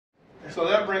So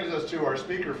that brings us to our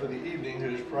speaker for the evening,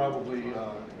 who's probably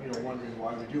wondering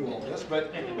why we do all this.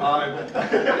 But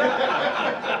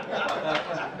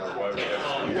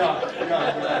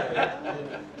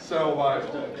so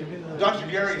Dr.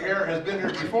 Garry Hare has been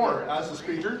here before as a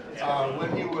speaker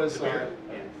when he was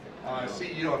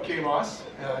CEO of KMOS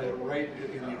right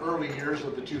in the early years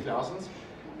of the 2000s,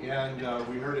 and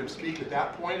we heard him speak at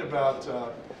that point about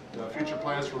the future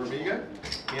plans for Amiga.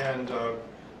 And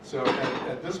so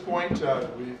at this point, a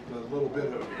little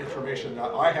bit of information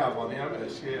that I have on him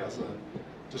is he has a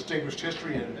distinguished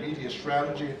history in media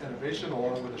strategy and innovation,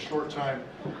 along with a short time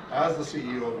as the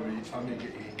CEO of Amiga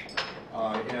Inc.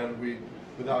 And we,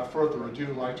 without further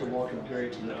ado, like to welcome Garry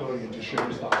to the podium to share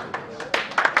his thoughts with us.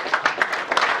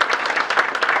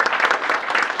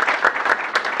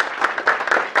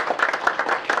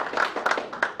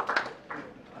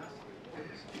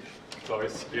 It's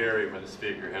always scary when the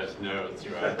speaker has notes,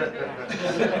 right?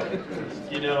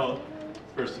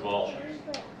 First of all,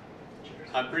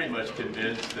 I'm pretty much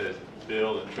convinced that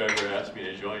Bill and Trevor asked me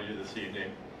to join you this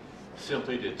evening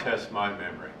simply to test my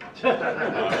memory.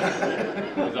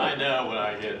 Because I know when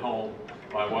I get home,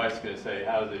 my wife's going to say,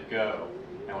 "How did it go?"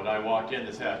 And when I walked in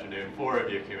this afternoon, 4 of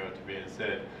you came up to me and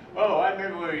said, "Oh, I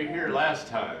remember we were here last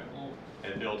time."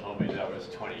 And Bill told me that was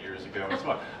 20 years ago.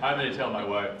 So I'm going to tell my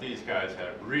wife, these guys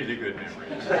have really good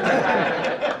memories.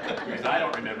 Because I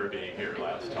don't remember being here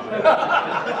last time.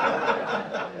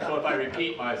 So if I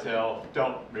repeat myself,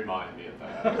 don't remind me of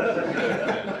that.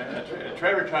 And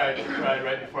Trevor tried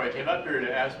right before I came up here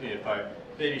to ask me if I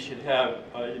maybe should have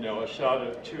a shot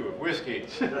or 2 of whiskey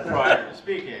prior to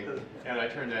speaking, and I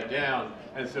turned that down.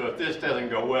 And so if this doesn't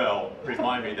go well,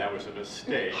 remind me that was a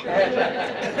mistake.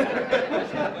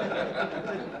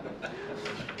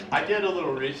 I did a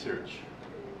little research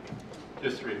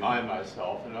just to remind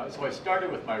myself, and so I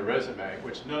started with my resume,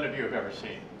 which none of you have ever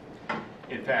seen.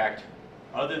 In fact,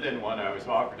 other than when I was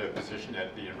offered a position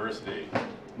at the university,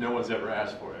 no one's ever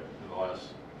asked for it in the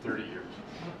last 30 years.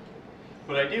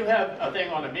 But I do have a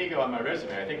thing on Amiga on my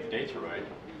resume. I think the dates are right,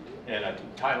 and the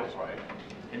title's right.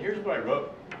 And here's what I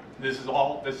wrote. This is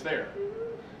all that's there.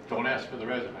 Don't ask for the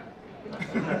resume.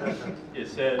 It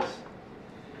says,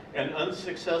 an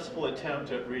unsuccessful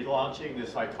attempt at relaunching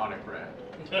this iconic brand.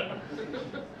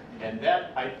 And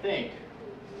that, I think,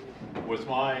 was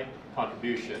my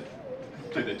contribution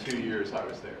to the 2 years I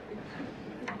was there.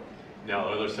 Now,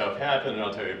 other stuff happened, and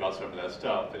I'll tell you about some of that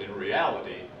stuff, but in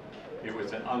reality, it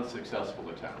was an unsuccessful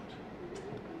attempt.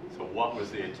 So what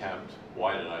was the attempt?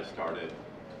 Why did I start it?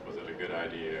 Was it a good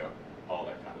idea? All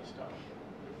that kind of stuff.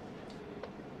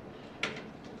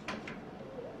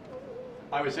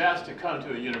 I was asked to come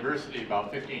to a university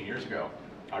about 15 years ago.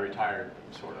 I retired,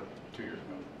 sort of, 2 years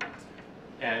ago.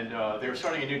 And they were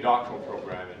starting a new doctoral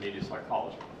program in media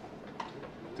psychology.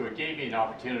 So it gave me an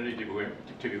opportunity to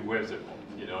be whimsical.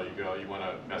 You go, you want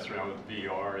to mess around with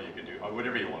VR, you can do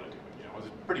whatever you want to do. It was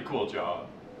a pretty cool job.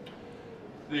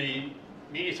 The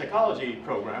media psychology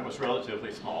program was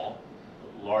relatively small,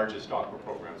 the largest doctoral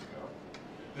programs go.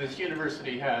 This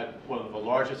university had one of the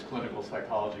largest clinical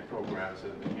psychology programs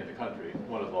in the country,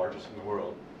 one of the largest in the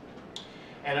world.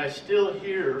 And I still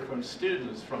hear from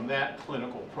students from that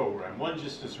clinical program, one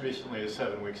just as recently as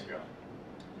 7 weeks ago.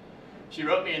 She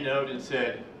wrote me a note and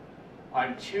said,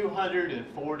 "I'm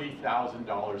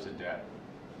 $240,000 in debt.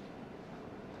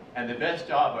 And the best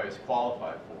job I was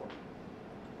qualified for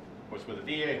was with a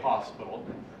VA hospital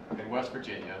in West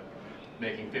Virginia,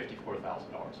 making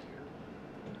 $54,000 a year.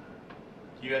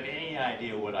 Do you have any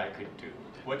idea what I could do?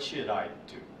 What should I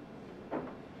do?"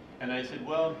 And I said,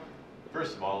 well,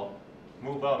 first of all,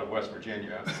 move out of West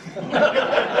Virginia.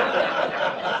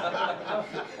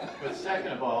 But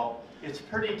second of all, it's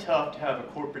pretty tough to have a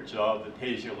corporate job that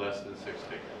pays you less than 6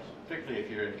 figures, particularly if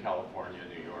you're in California,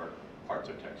 New York, parts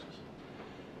of Texas.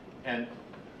 And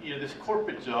this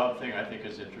corporate job thing I think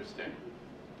is interesting.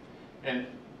 And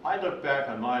I look back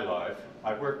on my life,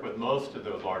 I've worked with most of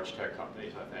the large tech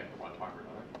companies, I think, at one time or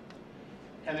another.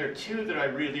 And there are 2 that I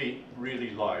really, really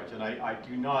liked, and I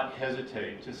do not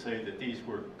hesitate to say that these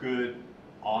were good,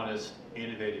 honest,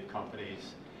 innovative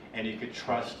companies, and you could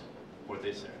trust what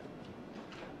they said.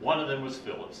 One of them was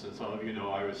Philips, and some of you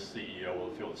know I was CEO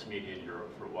of Philips Media in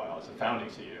Europe for a while. I was the founding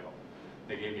CEO.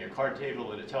 They gave me a card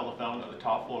table and a telephone on the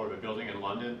top floor of a building in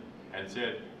London and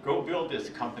said, "Go build this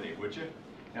company, would you?"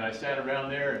 And I sat around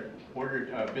there and ordered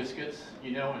biscuits,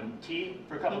 and tea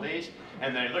for a couple of days.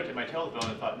 And then I looked at my telephone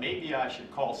and thought, maybe I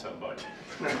should call somebody.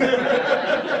 And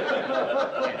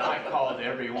I called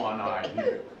everyone I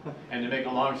knew. And to make a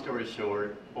long story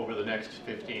short, over the next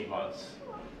 15 months,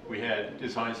 we had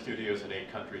design studios in 8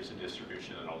 countries and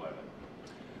distribution in 11.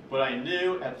 But I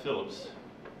knew at Philips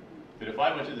that if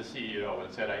I went to the CEO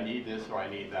and said, I need this or I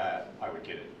need that, I would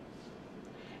get it.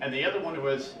 And the other one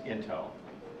was Intel.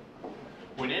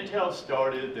 When Intel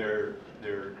started their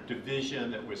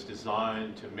division that was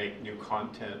designed to make new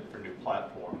content for new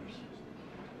platforms,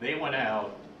 they went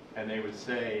out and they would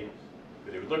say,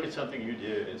 they would look at something you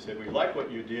did and said, we like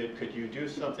what you did, could you do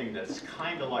something that's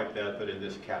kind of like that, but in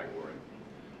this category?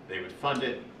 They would fund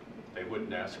it, they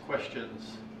wouldn't ask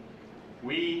questions.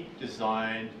 We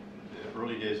designed, in the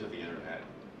early days of the internet,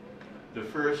 the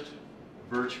first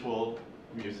virtual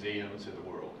museums in the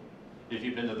world. If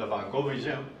you've been to the Van Gogh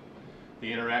Museum,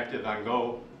 the interactive Van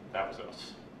Gogh, that was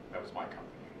us. That was my company.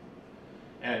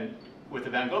 And with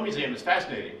the Van Gogh Museum, it's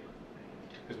fascinating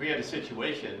because we had a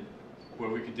situation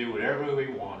where we could do whatever we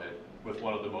wanted with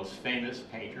one of the most famous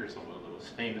painters and one of the most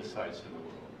famous sites in the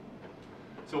world.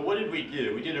 So what did we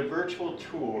do? We did a virtual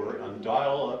tour on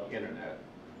dial-up internet,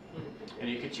 and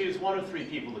you could choose one of 3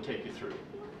 people to take you through.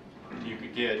 You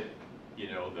could get, you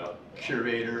know, the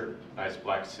curator, nice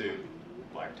black suit,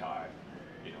 black tie,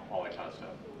 you know, all that kind of stuff.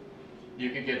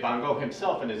 You could get Van Gogh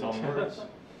himself in his own words.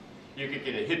 You could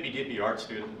get a hippy-dippy art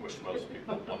student, which most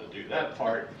people want to do that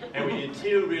part. And we did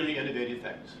 2 really innovative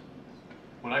things.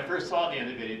 When I first saw the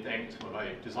innovative things, when my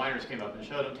designers came up and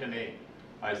showed them to me,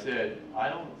 I said, I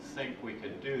don't think we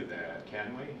can do that,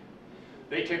 can we?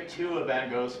 They took 2 of Van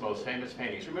Gogh's most famous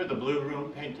paintings. Remember the Blue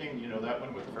Room painting, you know, that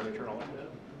one with the furniture and all that?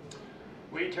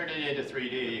 We turned it into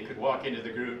 3D. You could walk into the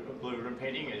Blue Room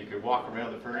painting and you could walk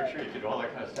around the furniture, you could do all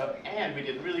that kind of stuff. And we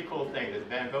did a really cool thing that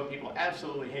Van Gogh people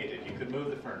absolutely hated. You could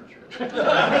move the furniture.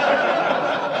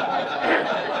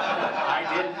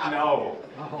 I didn't know,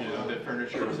 you know, that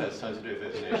furniture was as sensitive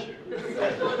as an issue.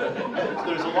 So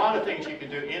there's a lot of things you can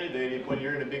do innovative when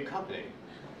you're in a big company.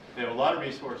 They have a lot of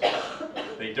resources.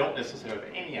 They don't necessarily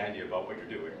have any idea about what you're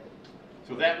doing.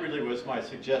 So that really was my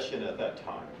suggestion at that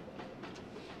time.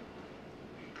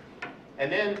 And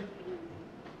then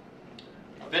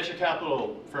a venture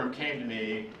capital firm came to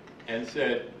me and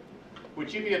said,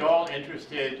 would you be at all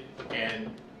interested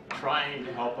in trying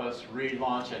to help us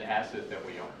relaunch an asset that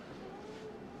we own?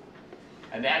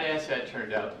 And that asset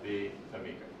turned out to be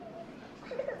Amiga.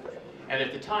 And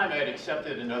at the time, I had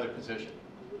accepted another position.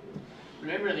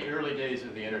 Remember in the early days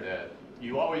of the internet,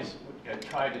 you always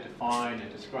tried to define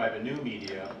and describe a new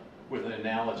media with an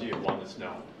analogy of one that's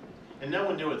known. And no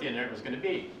one knew what the internet was going to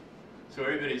be. So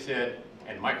everybody said,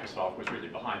 and Microsoft was really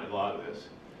behind a lot of this,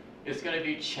 it's going to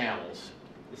be channels.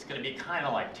 It's going to be kind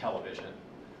of like television,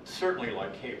 certainly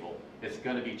like cable. It's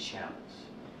going to be channels.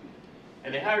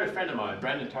 And they hired a friend of mine,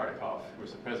 Brandon Tartikoff, who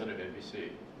was the president of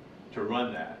NBC, to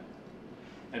run that.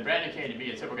 And Brandon came to me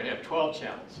and said, we're going to have 12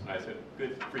 channels. And I said,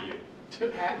 good for you.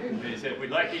 And he said, we'd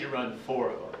like you to run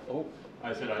 4 of them. Oh.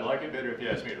 I said, I'd like it better if you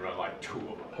asked me to run like 2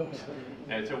 of them.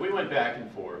 And so we went back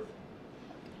and forth.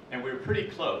 And we were pretty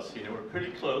close, you know, we're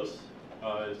pretty close.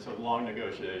 It's a long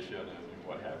negotiation and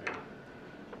what have you.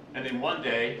 And then one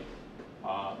day,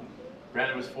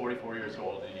 Brandon was 44 years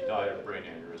old and he died of a brain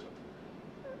aneurysm.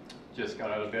 Just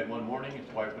got out of bed one morning, his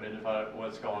wife went in to find out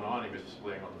what's going on, he was just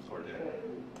laying on the floor dead.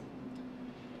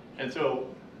 And so,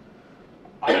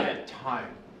 I had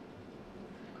time.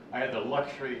 I had the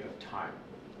luxury of time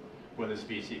when this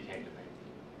VC came to me.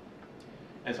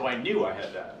 And so I knew I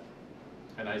had that.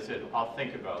 And I said, I'll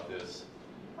think about this,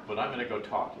 but I'm going to go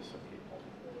talk to some people.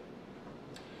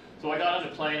 So I got on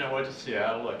a plane, I went to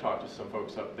Seattle, I talked to some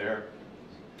folks up there.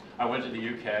 I went to the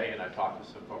UK and I talked to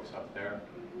some folks up there.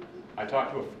 I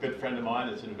talked to a good friend of mine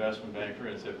that's an investment banker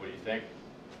and said, what do you think?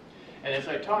 And as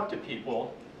I talked to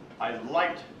people, I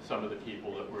liked some of the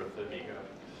people that were at the Amiga.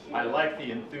 I liked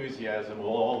the enthusiasm of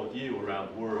all of you around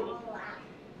the world.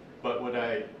 But what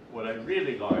I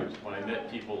really liked when I met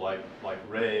people like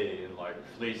Ray and like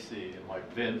Fleecy and like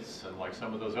Vince and like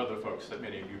some of those other folks that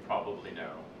many of you probably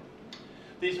know.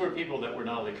 These were people that were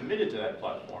not only committed to that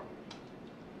platform,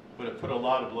 but had put a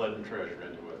lot of blood and treasure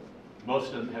into it.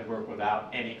 Most of them had worked without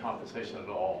any compensation at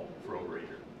all for over a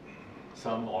year,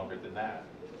 some longer than that.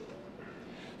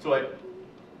 So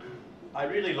I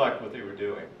really liked what they were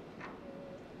doing.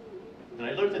 And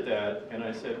I looked at that and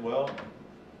I said, well,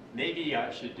 maybe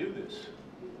I should do this.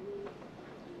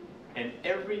 And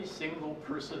every single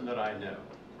person that I know,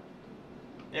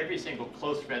 every single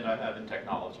close friend I have in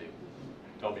technology,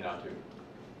 told me not to.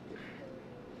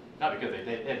 Not because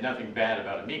they had nothing bad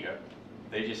about Amiga,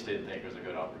 they just didn't think it was a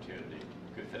good opportunity,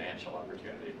 good financial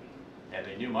opportunity. And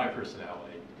they knew my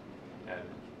personality, and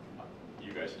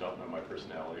you guys don't know my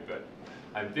personality, but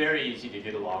I'm very easy to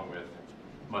get along with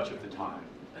much of the time.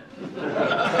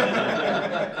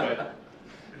 But,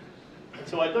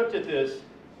 so I looked at this,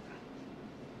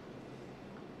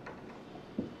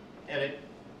 And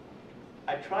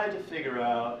I tried to figure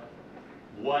out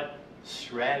what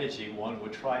strategy one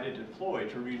would try to deploy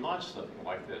to relaunch something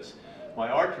like this. My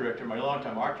art director, my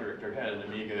longtime art director, had an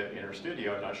Amiga in her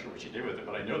studio. I'm not sure what she did with it,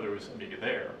 but I know there was Amiga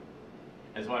there.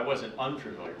 And so I wasn't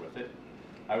unfamiliar with it.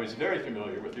 I was very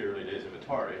familiar with the early days of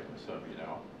Atari, so you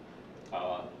know.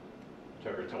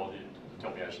 Trevor told me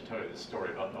I should tell you this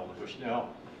story about Nolan Bushnell.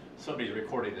 Somebody's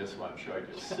recording this, so I'm sure I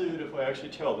get sued if I actually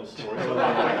tell this story, so I'm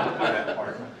not going to do that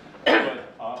part. But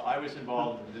I was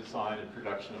involved in the design and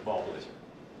production of Ball Blazer.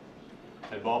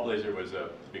 And Ball Blazer was a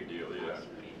big deal, yeah.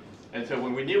 And so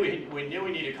when we knew we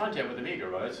needed content with Amiga,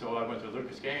 right? So I went to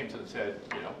Lucas Games and said,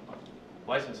 you know,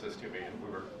 license this to me, and we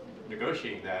were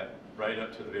negotiating that right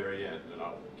up to the very end, and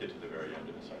I'll get to the very end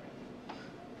in a second.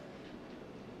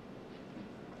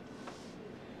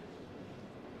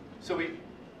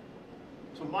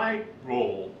 So my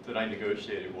role that I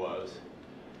negotiated was,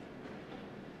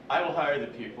 I will hire the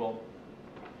people,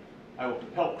 I will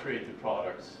help create the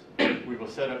products, we will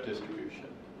set up distribution,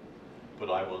 but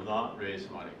I will not raise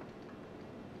money.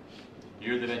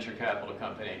 You're the venture capital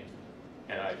company,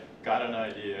 and I've got an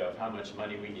idea of how much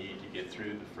money we need to get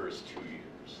through the first 2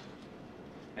 years.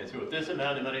 And so if this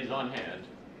amount of money is on hand,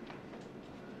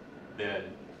 then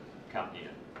count me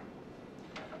in.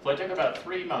 So I took about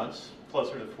 3 months,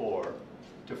 closer to 4,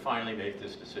 to finally make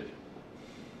this decision.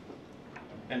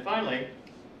 And finally,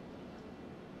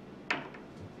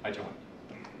 I joined.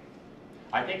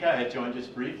 I think I had joined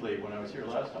just briefly when I was here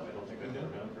last time. I don't think I've been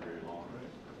around for very long.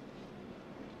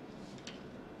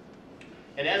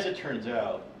 And as it turns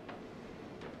out,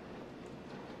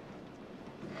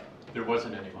 there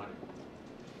wasn't any money.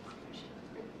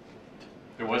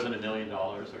 There wasn't $1 million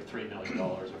or $3 million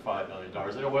or $5 million.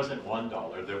 There wasn't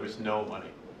 $1. There was no money.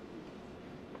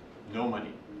 No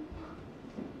money.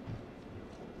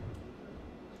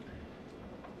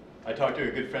 I talked to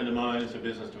a good friend of mine, who's a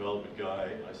business development guy,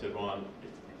 and I said, Ron,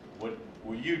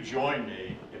 will you join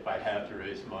me if I have to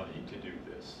raise money to do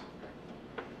this?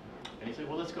 And he said,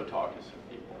 well, let's go talk to some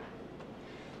people.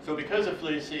 So because of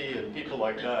Fleecy and people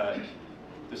like that,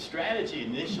 the strategy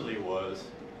initially was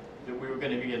that we were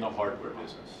going to be in the hardware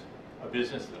business, a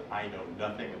business that I know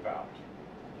nothing about.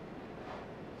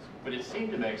 But it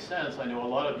seemed to make sense. I know a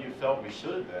lot of you felt we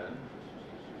should have been.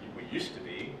 We used to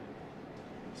be.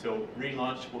 So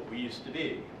relaunch what we used to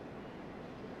be.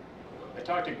 I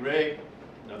talked to Greg,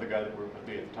 another guy that worked with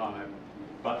me at the time.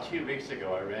 About 2 weeks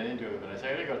ago, I ran into him and I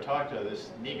said, I gotta go talk to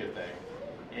this Amiga thing.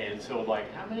 And so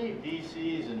like, how many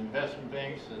VCs and investment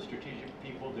banks and strategic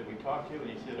people did we talk to? And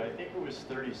he said, I think it was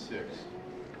 36.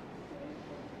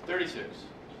 36.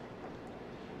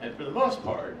 And for the most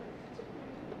part,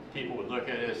 people would look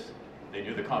at us, they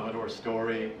knew the Commodore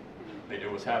story, they knew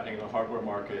what was happening in the hardware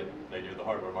market, they knew the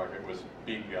hardware market was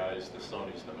big guys, the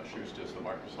Sonys, the Mashustas, the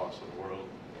Microsofts of the world,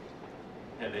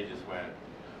 and they just went,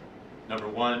 number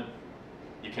one,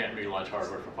 you can't relaunch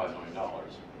hardware for $5 million,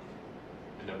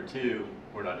 and number two,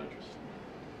 we're not interested.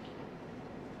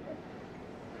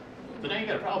 But now you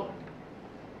got a problem.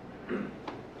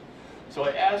 So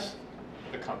I asked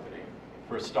the company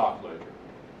for a stock ledger.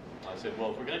 I said,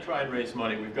 well, if we're going to try and raise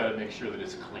money, we've got to make sure that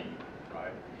it's clean,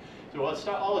 right? So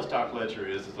all a stock ledger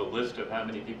is a list of how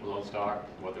many people own stock,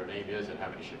 what their name is, and how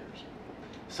many shares.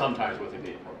 Sometimes what they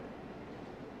paid for.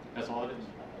 That's all it is.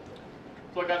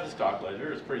 So I got the stock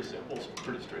ledger. It's pretty simple. It's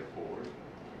pretty straightforward.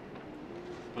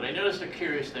 But I noticed a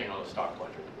curious thing on the stock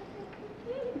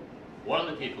ledger. One of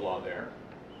the people on there,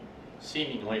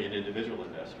 seemingly an individual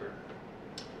investor,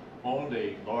 owned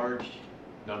a large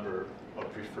number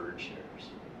of preferred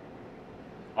shares.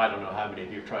 I don't know how many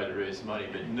of you have tried to raise money,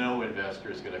 but no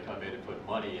investor is going to come in and put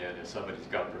money in if somebody's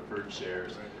got preferred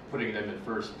shares, putting them in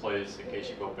first place in case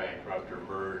you go bankrupt or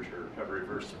merge or have a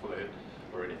reverse split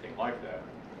or anything like that.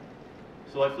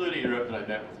 So I flew to Europe and I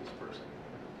met with this person.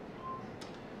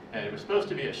 And it was supposed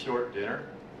to be a short dinner.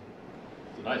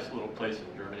 It's a nice little place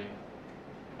in Germany.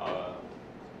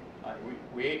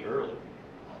 We ate early,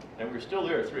 and we were still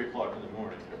there at 3 o'clock in the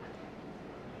morning.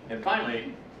 And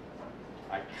finally,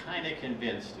 I kind of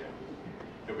convinced him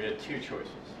that we had two choices.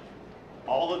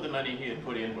 All of the money he had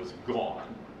put in was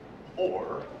gone,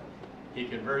 or he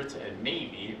converts and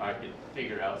maybe I could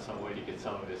figure out some way to get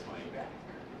some of his money back.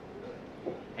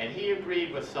 And he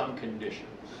agreed with some conditions.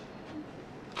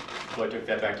 So I took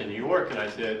that back to New York and I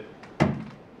said,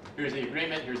 here's the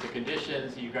agreement, here's the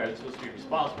conditions, you guys are supposed to be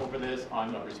responsible for this,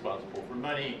 I'm not responsible for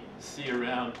money, see you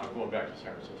around, I'm going back to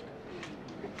San Francisco.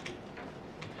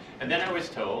 And then I was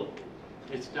told,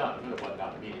 it's done, well,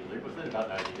 not immediately, within about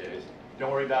 90 days.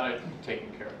 Don't worry about it,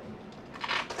 taken care of.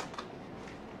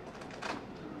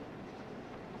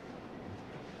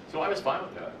 So I was fine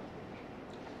with that.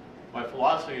 My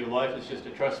philosophy of life is just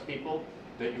to trust people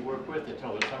that you work with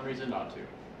until there's some reason not to.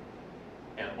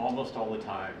 And almost all the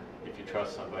time, if you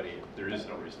trust somebody, there is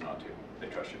no reason not to. They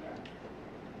trust you back.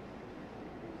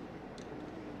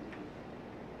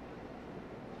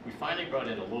 We finally brought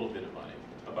in a little bit of money,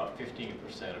 about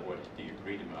 15% of what the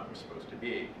agreed amount was supposed to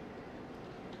be.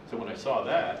 So when I saw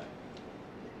that,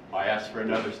 I asked for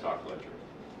another stock ledger.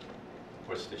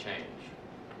 What's the change?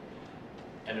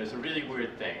 And it was a really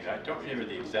weird thing. I don't remember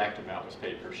the exact amount was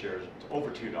paid per share. It's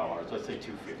over $2, let's say $2.50 a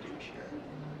share.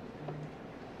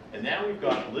 And now we've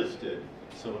got listed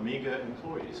some Amiga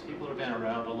employees, people who have been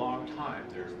around a long time.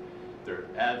 They're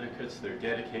advocates, they're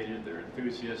dedicated, they're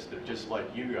enthusiasts, they're just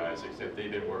like you guys, except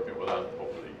they've been working without,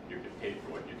 hopefully you get paid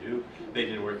for what you do. They've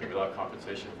been working without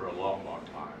compensation for a long, long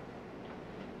time.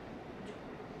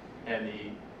 And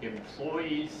the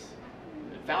employees,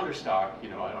 founder stock, you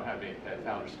know, I don't have any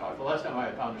founder stock. The last time I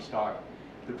had founder stock,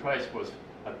 the price was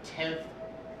 1/10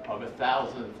 of a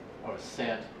thousandth of a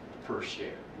cent per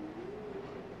share.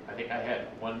 I think I had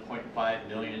 1.5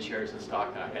 million shares in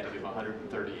stock, and I had to give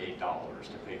 $138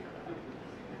 to pay for that.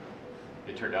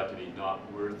 It turned out to be not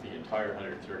worth the entire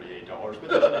 $138, but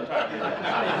that's an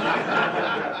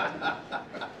entire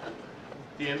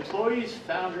The employee's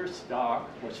founder stock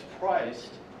was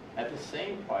priced at the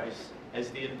same price as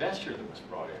the investor that was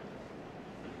brought in.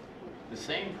 The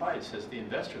same price as the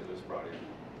investor that was brought in.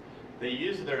 They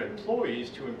used their employees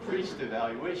to increase the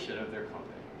valuation of their company.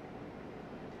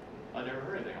 I've never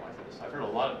heard anything like this. I've heard a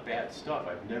lot of bad stuff.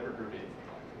 I've never heard anything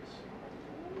like this.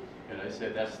 And I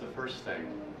said, that's the first thing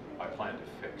I plan to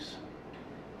fix.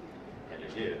 And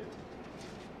it did.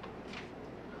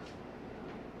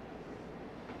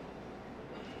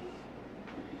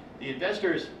 The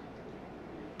investors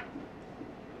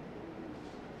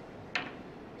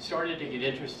started to get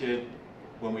interested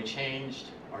when we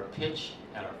changed our pitch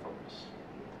and our focus.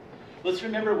 Let's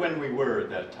remember when we were at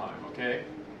that time, okay?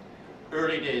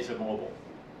 Early days of mobile.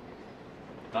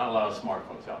 Not a lot of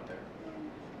smartphones out there.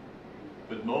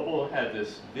 But mobile had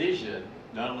this vision,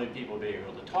 not only people being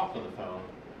able to talk on the phone,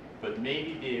 but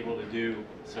maybe be able to do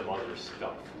some other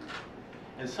stuff.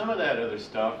 And some of that other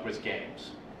stuff was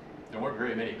games. There weren't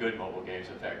very many good mobile games.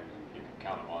 In fact, you can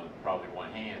count them on probably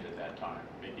one hand at that time.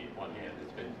 Maybe one hand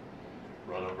that's been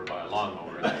run over by a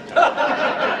lawnmower at that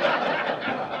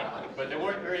time. But there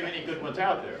weren't very many good ones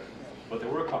out there. But there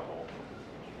were a couple.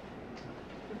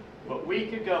 But we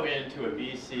could go into a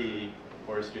VC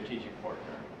or a strategic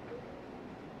partner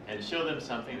and show them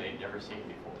something they'd never seen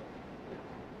before.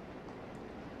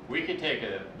 We could take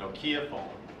a Nokia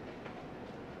phone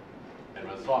and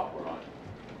run software on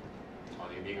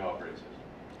the Amiga operating system.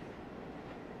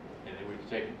 And then we could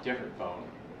take a different phone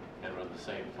and run the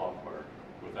same software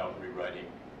without rewriting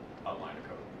a line of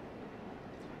code.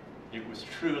 It was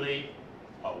truly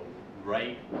a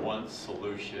write once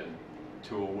solution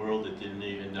to a world that didn't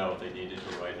even know they needed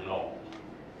to write at all.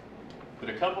 But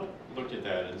a couple looked at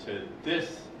that and said,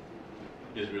 this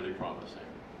is really promising.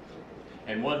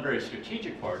 And one very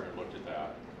strategic partner looked at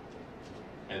that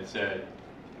and said,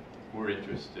 we're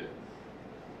interested.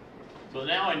 So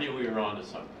now I knew we were onto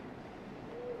something.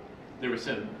 There were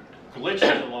some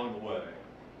glitches along the way,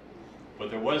 but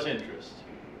there was interest.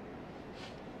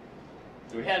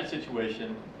 So we had a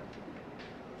situation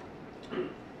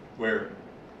where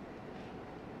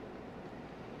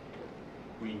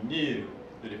we knew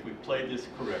that if we played this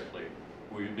correctly,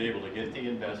 we would be able to get the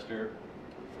investor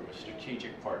from a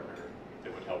strategic partner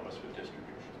that would help us with distribution.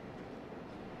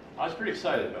 I was pretty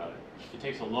excited about it. It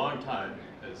takes a long time,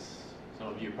 as some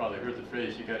of you probably heard the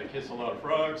phrase, you got to kiss a lot of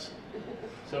frogs.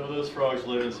 Some of those frogs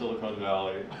live in Silicon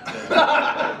Valley.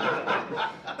 I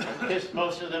kissed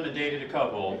most of them and dated a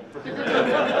couple.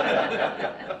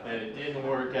 And it didn't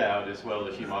work out as well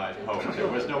as you might hope. There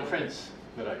was no prince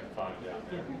that I could find down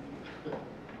there.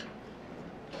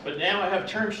 But now I have a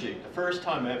term sheet. The first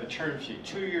time I have a term sheet.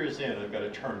 2 years in, I've got a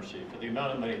term sheet for the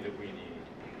amount of money that we need.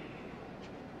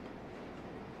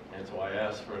 And so I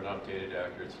asked for an updated,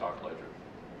 accurate stock ledger.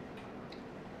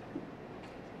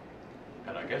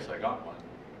 And I guess I got one.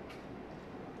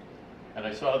 And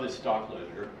I saw this stock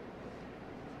ledger.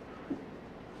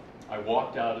 I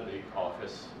walked out of the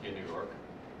office in New York.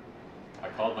 I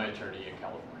called my attorney in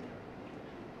California.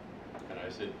 And I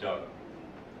said, Doug,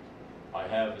 I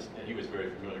have this, and he was very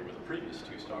familiar with the previous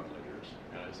two stock ledgers.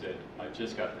 And I said, I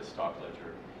just got this stock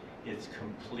ledger. It's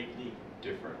completely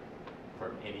different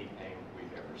from anything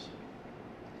we've ever seen.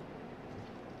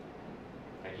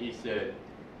 And he said,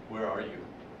 where are you?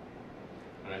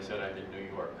 And I said, I'm in New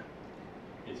York.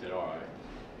 He said, all right.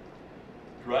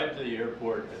 drive to the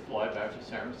airport and fly back to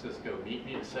San Francisco, meet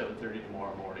me at 7:30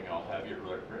 tomorrow morning, I'll have your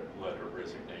letter of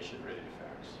resignation ready to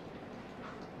fax.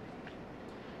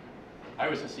 I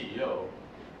was the CEO.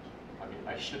 I mean,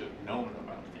 I should have known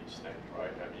about these things,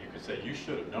 right? I mean, you could say, you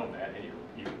should have known that, and you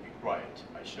would be right.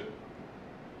 I should have.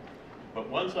 But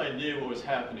once I knew what was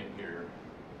happening here,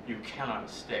 you cannot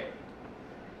stay.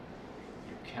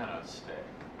 You cannot stay.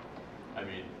 I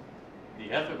mean,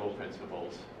 the ethical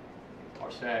principles are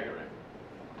staggering.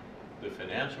 The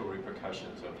financial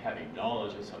repercussions of having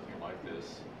knowledge of something like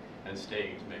this and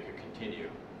staying to make it continue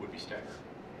would be staggering.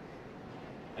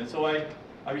 And so I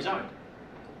resigned.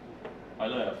 I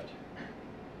left.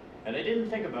 And I didn't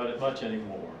think about it much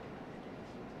anymore.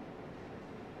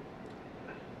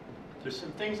 There's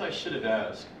some things I should have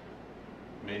asked.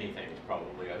 Many things,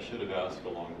 probably, I should have asked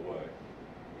along the way.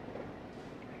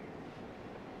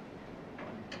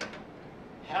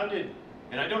 How did,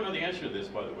 and I don't know the answer to this,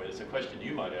 by the way. It's a question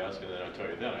you might ask, and then I'll tell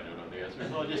you then I don't know the answer.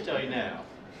 So I'll just tell you now.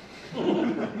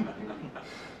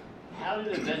 How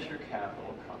did a venture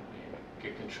capital company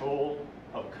get control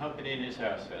of a company and its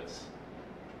assets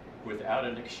without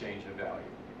an exchange of value?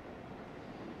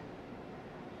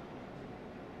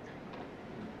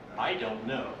 I don't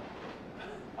know.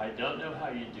 I don't know how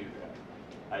you do that.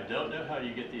 I don't know how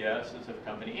you get the assets of a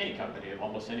company, any company of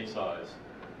almost any size,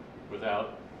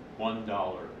 without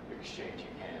 $1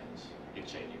 exchanging hands,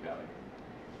 exchanging value.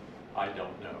 I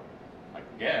don't know. I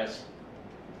can guess.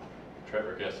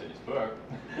 Trevor guessed in his book.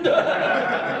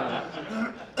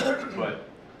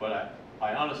 but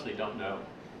I honestly don't know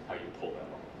how you pull that off.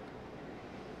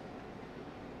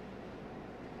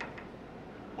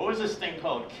 What was this thing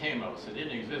called KMOS? It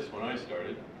didn't exist when I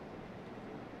started.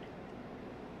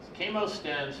 KMOS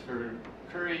stands for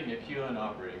Curry McEwen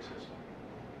Operating System.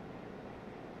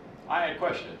 I had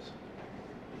questions.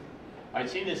 I'd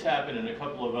seen this happen in a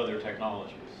couple of other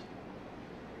technologies,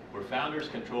 where founders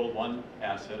controlled one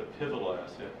asset, a pivotal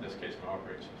asset, in this case an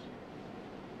operating system,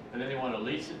 and then they want to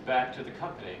lease it back to the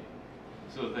company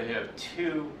so that they have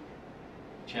two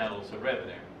channels of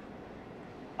revenue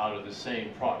out of the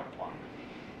same product line.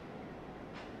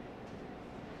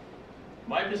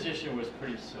 My position was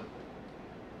pretty simple.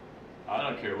 I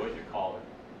don't care what you call it.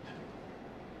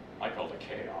 I called it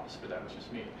chaos, but that was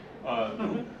just me.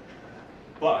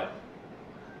 But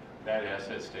that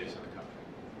asset stays in the company.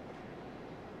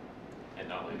 And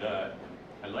not only that,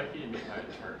 I'd like you to meet my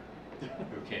attorney,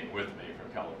 who came with me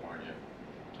from California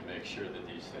to make sure that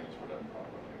these things were done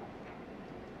properly.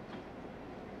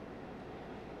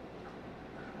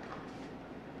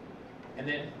 And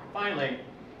then finally,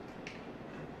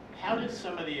 how did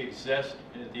some of the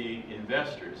existing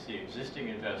investors,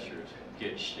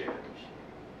 get shares?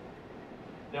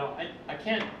 Now, I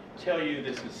can't tell you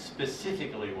this is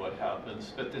specifically what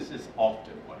happens, but this is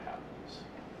often what happens.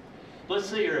 Let's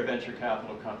say you're a venture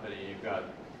capital company, you've got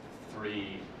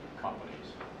 3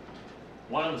 companies.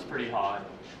 One of them's pretty hot,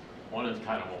 one of them's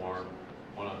kind of warm,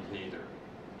 one of them's neither.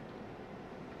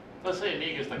 Let's say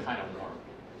Amiga's the kind of warm.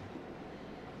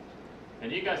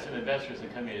 And you got some investors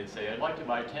that come in and say, I'd like to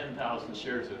buy 10,000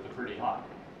 shares of the pretty hot.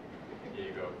 And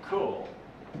you go, cool,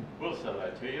 we'll sell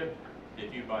that to you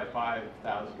if you buy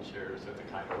 5,000 shares of the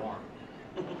kind of warm.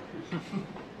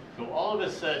 So all of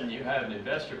a sudden you have an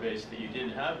investor base that you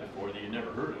didn't have before, that you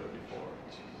never heard of before.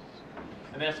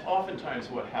 And that's oftentimes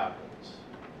what happens.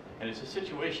 And it's a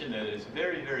situation that is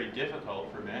very, very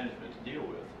difficult for management to deal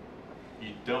with.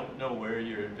 You don't know where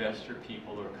your investor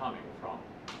people are coming from.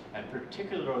 And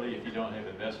particularly if you don't have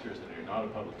investors and you're not a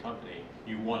public company,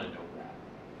 you want to know that.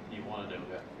 You want to know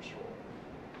that for sure.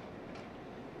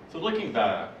 So looking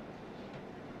back,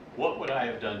 what would I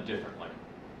have done differently?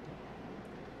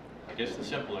 I guess the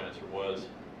simple answer was,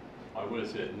 I would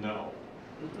have said no.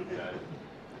 Okay?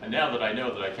 And now that I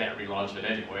know that I can't relaunch it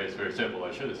anyway, it's very simple,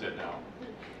 I should have said no.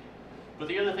 But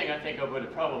the other thing I think I would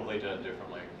have probably done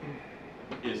differently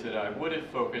is that I would have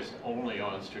focused only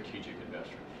on strategic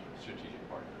investors, strategic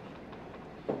partners.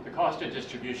 The cost of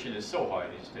distribution is so high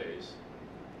these days,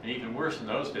 and even worse in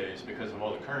those days because of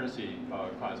all the currency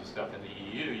kinds of stuff in the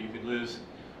EU. You could lose,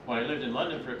 when I lived in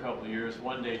London for a couple of years,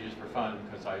 one day just for fun,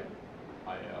 because I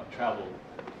traveled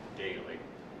daily,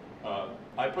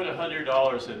 I put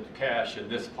 $100 in cash in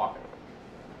this pocket.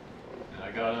 And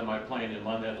I got on my plane in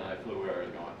London and I flew where I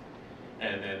was going.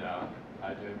 And then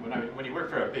when you work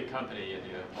for a big company and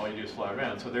all you do is fly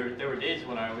around, so there were days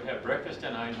when I would have breakfast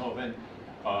in Eindhoven,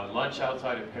 lunch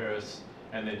outside of Paris,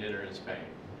 and then dinner in Spain.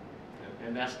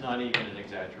 And that's not even an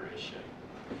exaggeration.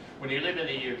 When you live in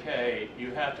the UK,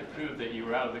 you have to prove that you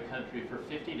were out of the country for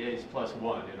 50 days plus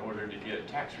 1 in order to get a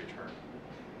tax return.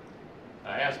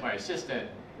 I asked my assistant,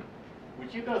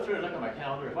 would you go through and look at my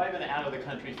calendar? If I've been out of the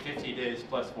country 50 days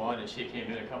plus one, and she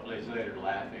came in a couple days later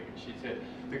laughing, and she said,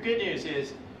 the good news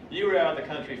is you were out of the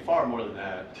country far more than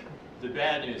that. The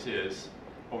bad news is,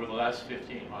 over the last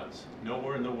 15 months,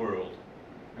 nowhere in the world,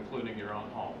 including your own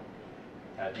home,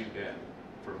 had you been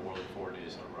for more than 4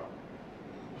 days in a row.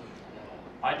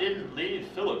 I didn't leave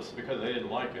Phillips because I didn't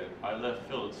like it. I left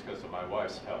Phillips because of my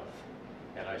wife's health,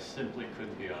 and I simply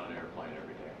couldn't be on an airplane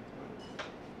every day.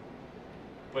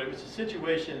 But it was a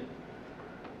situation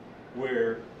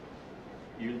where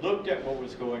you looked at what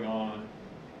was going on,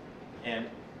 and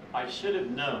I should have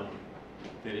known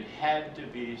that it had to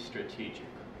be strategic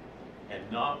and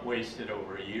not wasted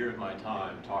over a year of my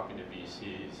time talking to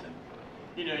VCs. And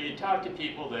you know, you talk to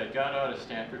people that got out of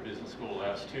Stanford Business School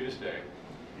last Tuesday,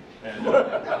 and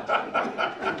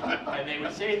they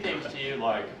would say things to you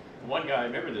like, one guy, I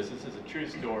remember this is a true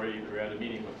story, we were at a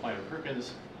meeting with Planner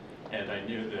Perkins, and I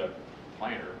knew the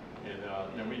planner,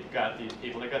 and we've got these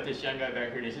people, I got this young guy back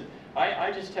here, and he said,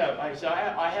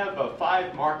 I have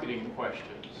 5 marketing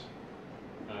questions.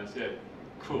 And I said,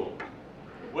 cool,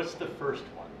 what's the first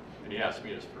one? And he asked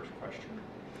me his first question.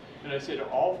 And I said, are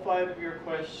all 5 of your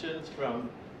questions from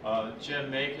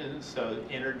Jim Macon's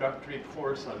introductory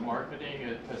course on marketing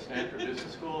at Stanford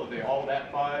Business School? Are they all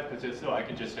that 5? Because if so, I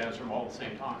can just answer them all at the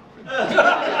same time.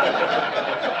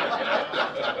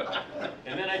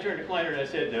 And then I turned to Kleiner and I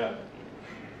said,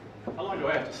 how long do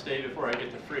I have to stay before I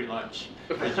get the free lunch?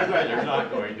 Because you guys are not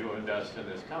going to invest in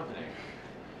this company.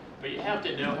 But you have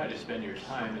to know how to spend your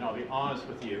time, and I'll be honest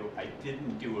with you, I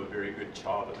didn't do a very good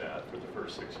job of that for the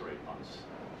first 6 or 8 months.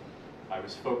 I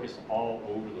was focused all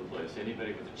over the place.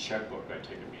 Anybody with a checkbook, I'd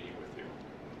take a meeting with you.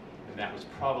 And that was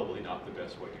probably not the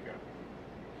best way to go.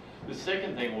 The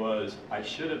second thing was, I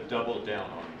should have doubled down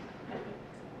on it.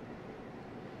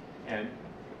 And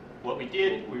what we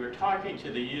did, we were talking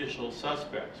to the usual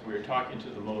suspects. We were talking to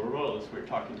the Motorola's, we were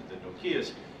talking to the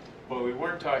Nokias, but we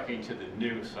weren't talking to the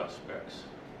new suspects.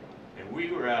 And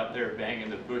we were out there banging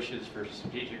the bushes for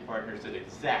strategic partners at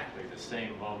exactly the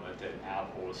same moment that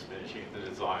Apple was finishing the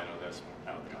design on this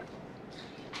iPhone.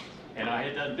 And I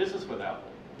had done business with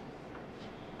Apple.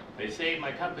 They saved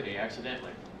my company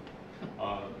accidentally.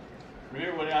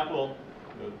 Remember when Apple,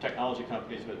 the technology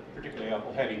companies, but particularly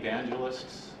Apple, had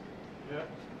evangelists? Yeah.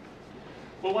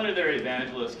 Well, one of their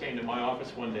evangelists came to my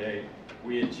office one day.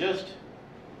 We had just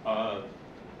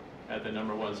had the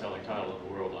 #1 selling title in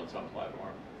the world on some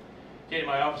platform. Came to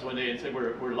my office one day and said,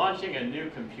 we're launching a new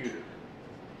computer,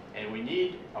 and we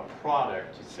need a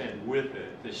product to send with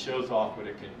it that shows off what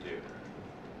it can do.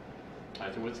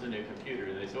 I said, what's the new computer?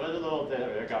 And they said, well, there's a little,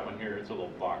 I got one here, it's a little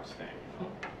box thing. You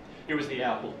know? It was the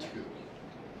Apple II.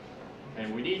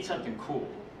 And we need something cool.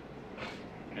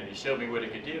 And he showed me what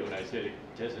it could do, and I said, it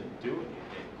doesn't do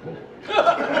anything cool.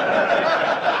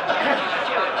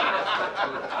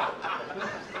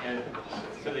 And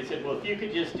so they said, well, if you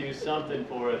could just do something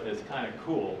for it that's kind of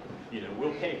cool, you know,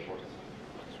 we'll pay for it.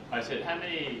 I said, how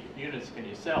many units can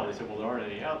you sell? They said, well, there aren't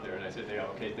any out there. And I said,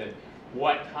 okay, then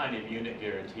what kind of unit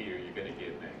guarantee are you going to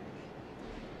give me?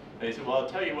 And they said, well, I'll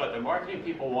tell you what, the marketing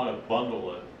people want to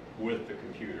bundle it with the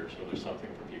computer, so there's something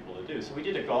for people to do. So we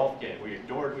did a golf game. We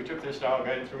took their style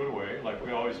guide and threw it away, like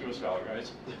we always do with style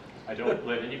guides. I don't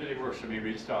let anybody who works for me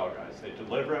read style guides. They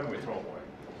deliver them, we throw them away.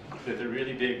 If they're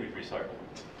really big, we recycle them.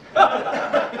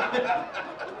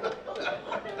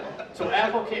 So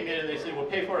Apple came in and they said, we'll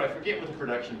pay for it. I forget what the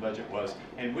production budget was.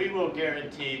 And we will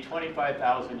guarantee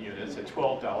 25,000 units at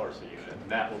 $12 a unit. And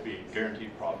that will be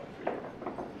guaranteed profit for you.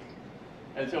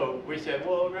 And so we said,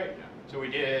 well, great. So we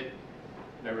did.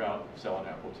 They were out selling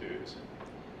Apple IIs.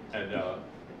 And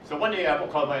so one day Apple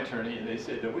called my attorney and they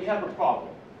said, we have a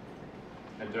problem.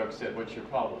 And Doug said, what's your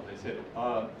problem? They said,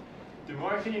 the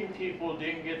marketing people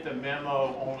didn't get the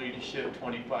memo only to ship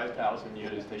 25,000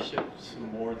 units. They shipped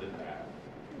some more than that.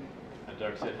 And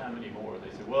Doug said, how many more?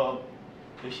 They said, well,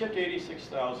 they shipped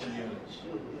 86,000 units.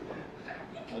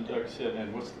 And Doug said,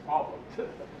 and what's the problem?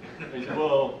 They said,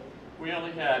 well, we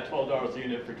only had $12 a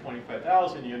unit for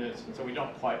 25,000 units, and so we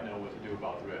don't quite know what to do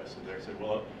about the rest. And Doug said,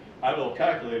 well, I have a little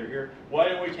calculator here. Why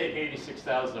don't we take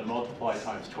 86,000 and multiply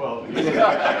times 12?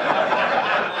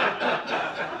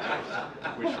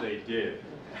 Which they did,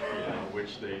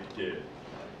 which they did.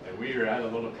 And we were at a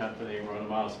little company, we're on a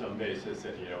milestone basis,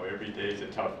 and every day's a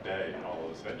tough day, and all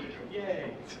of a sudden you go,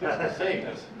 yay! That's the same,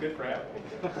 that's good for Apple.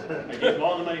 I gave them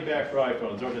all the money back for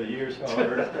iPhones over the years,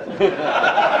 however.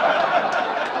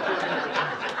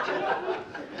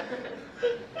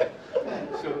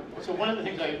 So one of the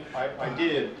things I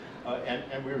did,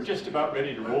 and we were just about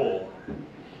ready to roll,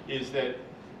 is that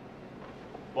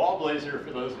Ball Blazer,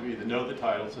 for those of you that know the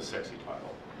title, it's a sexy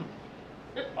title.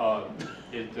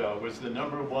 It was the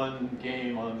 #1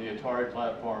 game on the Atari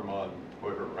platform on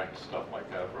whoever ranked stuff like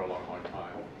that for a long, long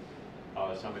time.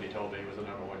 Somebody told me it was the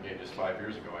 #1 game just 5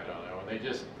 years ago, I don't know. And they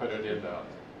just put it in the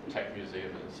Tech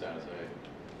Museum in San Jose,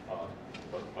 a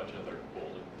bunch of other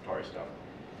old Atari stuff.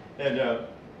 And,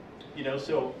 you know,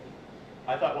 so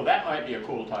I thought, well, that might be a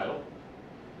cool title.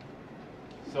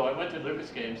 So I went to Lucas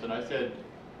Games and I said,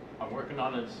 I'm working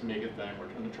on this Amiga thing. We're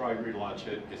going to try to relaunch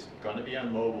it. It's going to be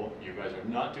on mobile. You guys are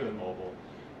not doing mobile.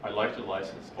 I'd like to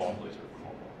license Ball Blazer for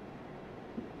mobile.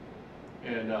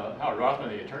 And Howard Rothman,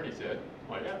 the attorney, said,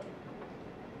 well, yeah,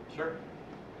 sure.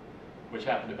 Which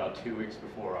happened about 2 weeks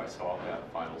before I saw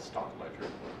that final stock ledger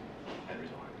and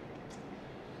resigned.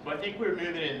 So I think we're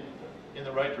moving in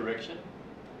the right direction.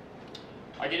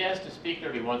 I get asked to speak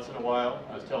every once in a while.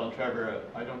 I was telling Trevor,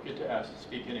 I don't get to ask to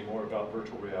speak anymore about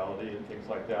virtual reality and things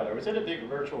like that. I was at a big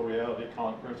virtual reality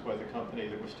conference by the company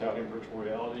that was touting virtual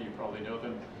reality. You probably know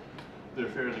them. They're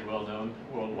fairly well known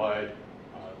worldwide.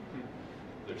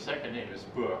 Their second name is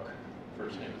Book.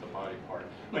 First name is a body part.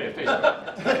 Oh yeah,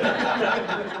 Facebook.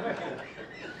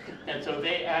 And so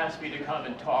they asked me to come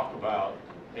and talk about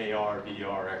AR,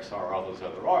 VR, XR, all those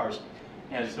other Rs.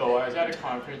 And so I was at a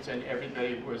conference and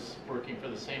everybody was working for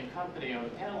the same company on the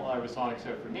panel I was on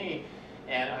except for me.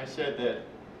 And I said that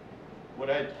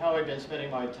how I'd been spending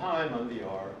my time on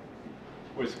VR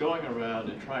was going around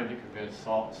and trying to convince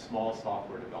small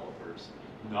software developers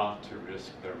not to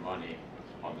risk their money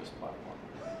on this platform.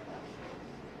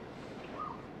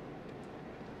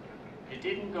 It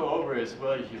didn't go over as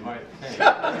well as you might think.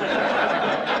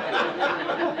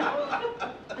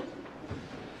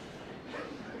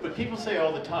 But people say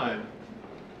all the time,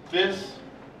 this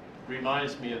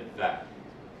reminds me of that.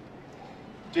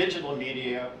 Digital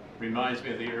media reminds me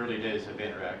of the early days of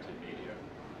interactive media.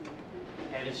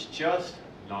 And it's just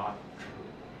not true.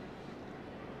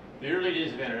 The early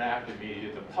days of interactive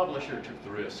media, the publisher took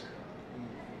the risk.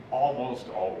 Almost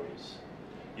always.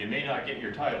 You may not get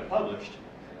your title published,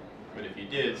 but if you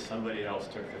did, somebody else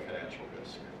took the financial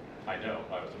risk. I know,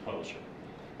 I was a publisher.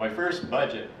 My first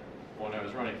budget when I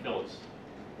was running Philips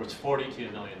was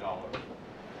 $42 million.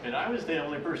 And I was the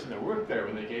only person that worked there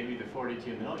when they gave me the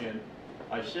 $42 million.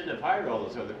 I shouldn't have hired all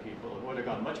those other people. It would have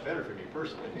gone much better for me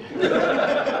personally.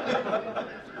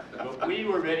 But we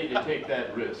were ready to take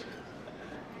that risk.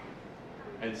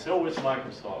 And so was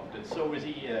Microsoft, and so was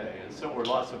EA, and so were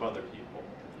lots of other people.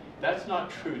 That's not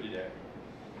true today.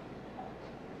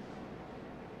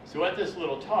 So at this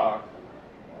little talk,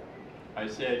 I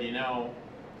said, you know,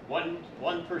 one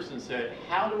person said,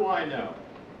 how do I know?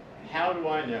 How do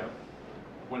I know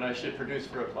when I should produce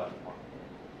for a platform?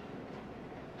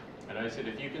 And I said,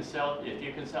 if you can sell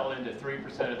into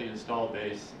 3% of the installed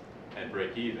base and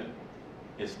break even,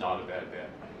 it's not a bad bet.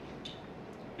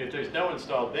 If there's no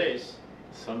installed base,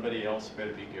 somebody else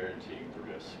better be guaranteeing the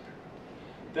risk.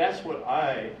 That's what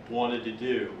I wanted to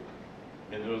do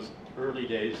in those early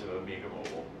days of Amiga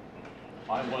Mobile.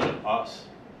 I wanted us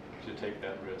to take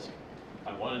that risk.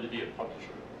 I wanted to be a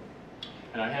publisher.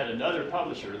 And I had another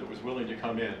publisher that was willing to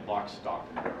come in, lock, stock,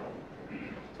 and barrel.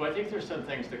 So I think there's some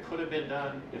things that could have been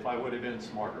done if I would have been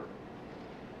smarter,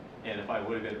 and if I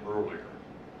would have been earlier,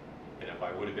 and if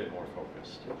I would have been more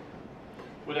focused.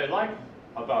 What I like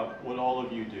about what all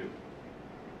of you do,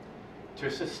 to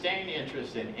sustain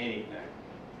interest in anything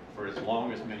for as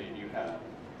long as many of you have,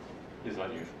 is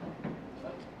unusual.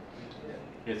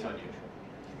 It's unusual.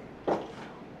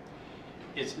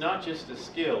 It's not just a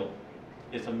skill,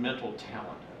 it's a mental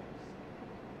talent.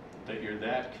 That you're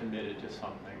that committed to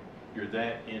something, you're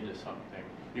that into something,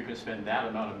 you can spend that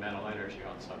amount of mental energy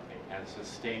on something and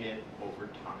sustain it over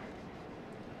time.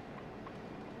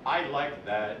 I like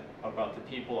that about the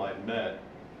people I met,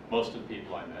 most of the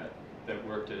people I met that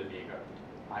worked at Amiga.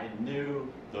 I knew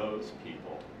those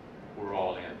people were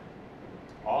all in.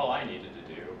 All I needed to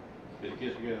do is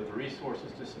get together the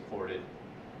resources to support it,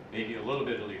 maybe a little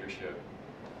bit of leadership,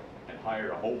 and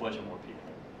hire a whole bunch of more people.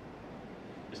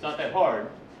 It's not that hard.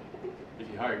 If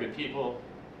you hire good people,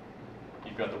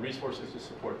 you've got the resources to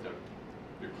support them,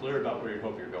 you're clear about where you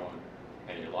hope you're going,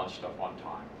 and you launch stuff on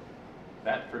time.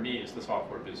 That, for me, is the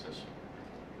software business.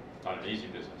 Not an easy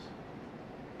business,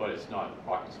 but it's not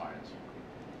rocket science.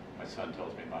 My son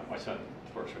tells me, my son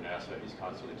works for NASA, he's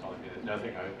constantly telling me that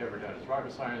nothing I've ever done is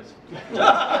rocket science. And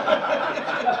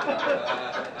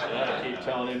I keep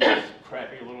telling him, these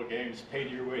crappy little games pay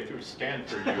your way through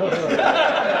Stanford.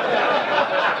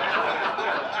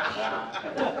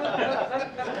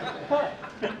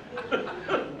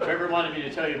 Trevor wanted me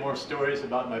to tell you more stories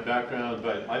about my background,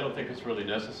 but I don't think it's really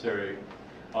necessary.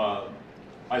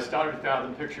 I started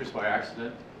Fathom Pictures by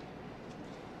accident.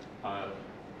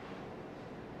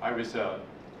 I was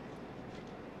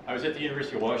at the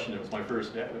University of Washington. It was my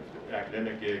first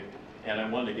academic gig, and I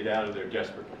wanted to get out of there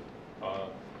desperately.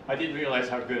 I didn't realize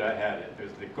how good I had it. It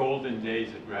was the golden days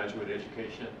of graduate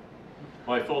education.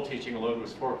 My full teaching load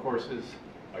was 4 courses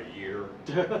a year.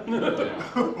 I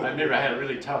remember I had a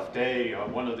really tough day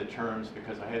one of the terms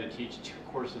because I had to teach 2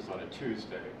 courses on a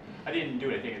Tuesday. I didn't do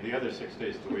anything the other 6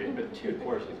 days of the week, but 2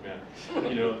 courses, man,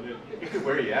 you know, it could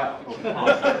wear you out.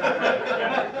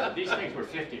 These things were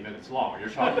 50 minutes long. You're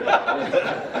talking about,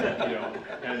 you know,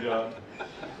 and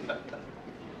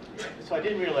so I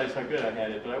didn't realize how good I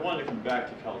had it, but I wanted to come back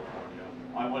to California.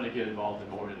 I wanted to get involved in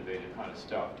more innovative kind of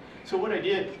stuff. So what I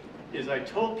did is I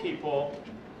told people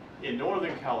in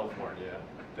Northern California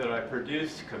that I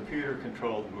produced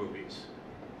computer-controlled movies.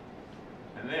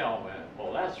 And they all went,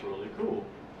 well, that's really cool.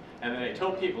 And then I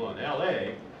told people in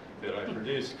LA that I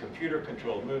produced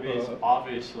computer-controlled movies.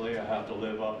 Obviously, I have to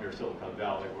live up near Silicon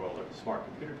Valley where all the smart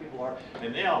computer people are.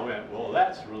 And they all went, well,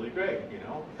 that's really great, you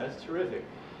know, that's terrific.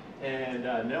 And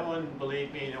no one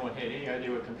believed me, no one had any idea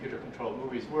what computer-controlled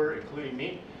movies were, including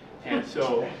me. And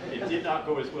so it did not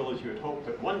go as well as you had hoped.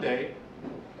 But one day,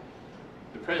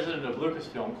 the president of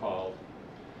Lucasfilm called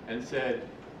and said,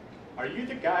 are you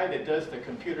the guy that does the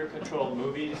computer-controlled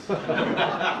movies?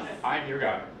 I'm your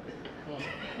guy.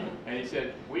 And he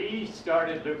said, we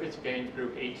started Lucas Games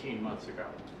Group 18 months ago.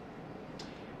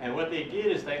 And what they did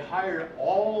is they hired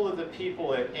all of the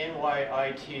people at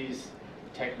NYIT's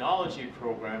technology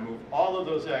program, moved all of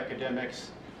those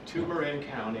academics to Marin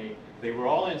County. They were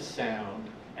all in sound,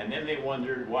 and then they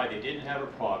wondered why they didn't have a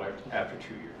product after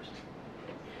 2 years.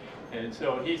 And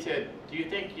so he said, do you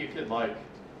think you could, like,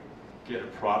 get a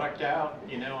product out,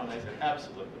 you know? And I said,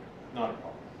 absolutely, not a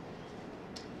problem.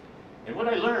 And what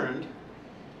I learned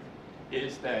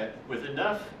is that with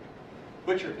enough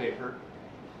butcher paper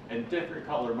and different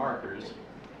color markers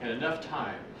and enough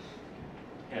time,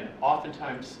 and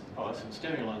oftentimes some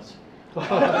stimulants,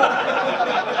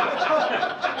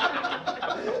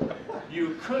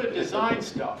 you could design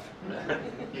stuff.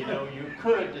 You know, you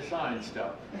could design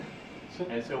stuff.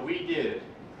 And so we did.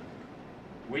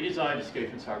 We designed Escape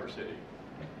from Cyber City,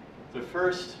 the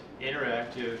first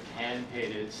interactive,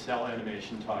 hand-painted cell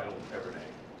animation title ever made.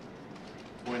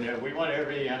 When we want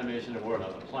every animation award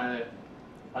on the planet,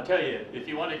 I'll tell you, if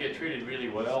you want to get treated really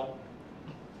well,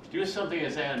 do something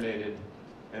that's animated,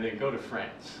 and then go to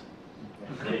France.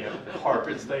 They have the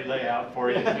carpets they lay out for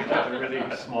you, you got the really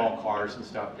small cars and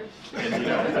stuff, and you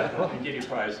know, and give you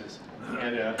prizes.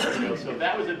 And you know, so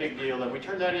that was a big deal, and we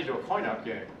turned that into a coin-op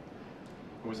game.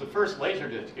 It was the first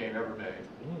Laserdisc game ever made.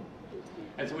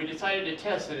 And so we decided to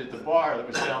test it at the bar that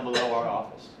was down below our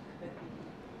office.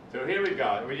 So here we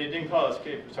got it. We didn't call it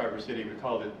Escape from Cyber City, we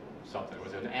called it something. It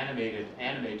was an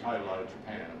anime title out of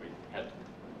Japan.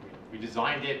 We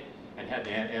designed it and had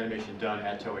the animation done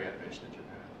at Toei Animation in Japan.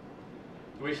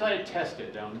 So we decided to test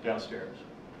it downstairs.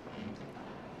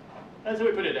 And so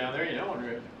we put it down there, you know, and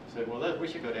we said, well, we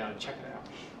should go down and check it out.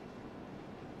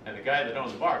 And the guy that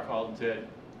owned the bar called and said,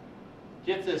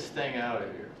 get this thing out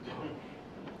of here.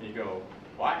 And you go,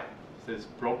 why? He says,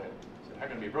 broken. I said, how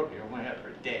can it be broken? You only had it for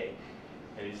a day.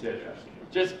 And he said,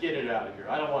 just get it out of here.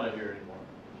 I don't want it here anymore.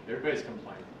 Everybody's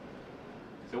complaining.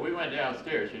 So we went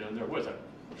downstairs, you know, and there was a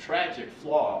tragic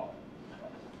flaw.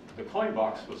 The coin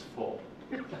box was full.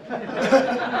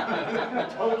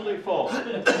 Totally full.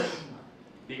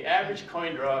 The average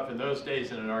coin drop in those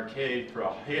days in an arcade for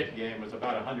a hit game was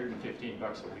about $115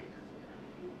 a week.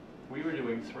 We were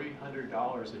doing $300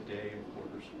 a day in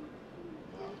quarters.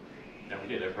 Now we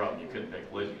did have a problem. You couldn't make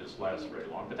Laserdisc last very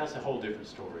long, but that's a whole different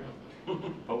story.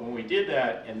 But when we did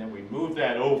that, and then we moved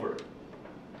that over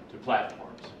to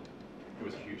platforms, it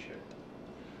was a huge hit.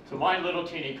 So my little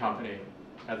teeny company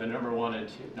had the #1 and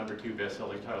 #2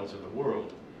 best-selling titles in the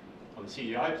world. On the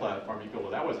CDI platform, you go, well,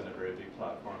 that wasn't a very big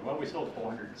platform. Well, we sold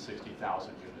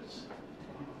 460,000 units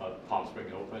of Palm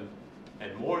Springs Open,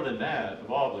 and more than that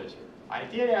of All Blazer. I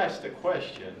did ask the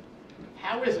question,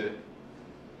 how is it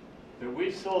that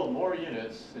we've sold more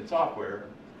units in software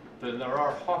than there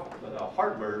are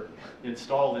hardware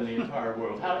installed in the entire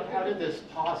world? How did this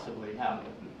possibly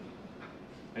happen?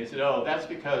 And he said, oh, that's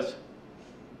because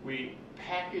we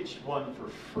packaged one for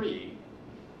free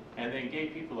and then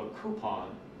gave people a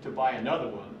coupon to buy another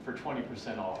one for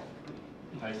 20% off.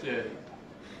 I said,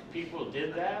 people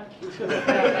did that?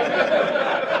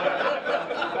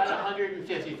 About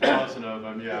 150,000 of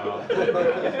them, yeah.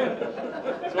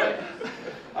 So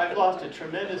I I've lost a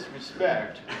tremendous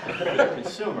respect for the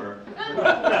consumer, but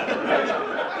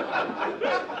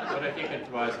I think it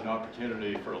provides an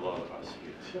opportunity for a lot of us.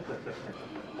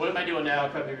 What am I doing now? A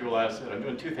couple of people asked that. I'm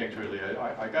doing two things really.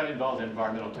 I got involved in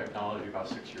environmental technology about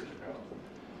 6 years ago,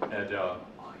 and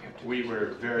we were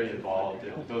very involved.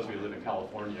 Those of you who live in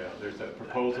California, there's a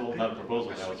proposal, not a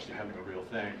proposal now, it's becoming a real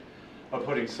thing, of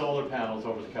putting solar panels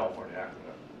over the California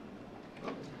aqueduct.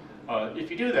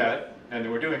 If you do that, and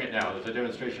we're doing it now, there's a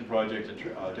demonstration project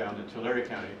down in Tulare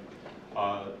County,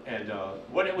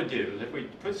 what it would do is if we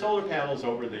put solar panels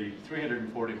over the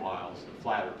 340 miles, the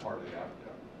flatter part of the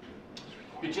aqueduct,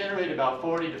 you generate about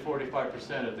 40 to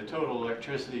 45% of the total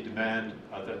electricity demand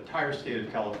of the entire state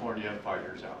of California 5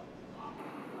 years out.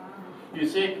 You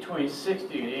save between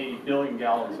 60 and 80 billion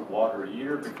gallons of water a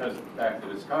year because of the fact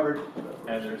that it's covered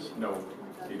and there's no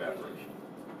evaporation.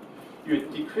 You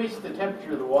decrease the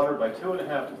temperature of the water by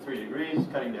 2.5 to 3 degrees,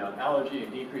 cutting down allergy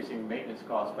and decreasing maintenance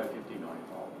costs by $50 million.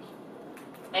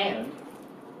 And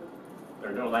there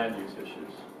are no land use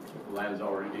issues. The land's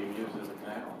already being used as a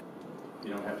canal. You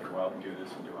don't have to go out and do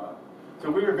this and do that. So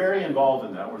we were very involved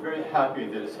in that. We're very happy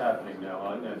that it's happening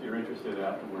now. And if you're interested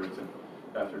afterwards, and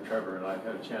after Trevor and I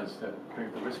had a chance to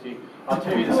drink the whiskey, I'll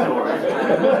tell you the story.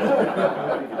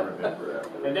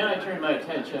 And then I turned my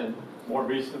attention more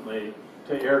recently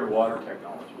to air-to-water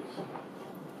technologies.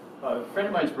 A friend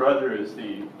of mine's brother is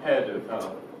the head of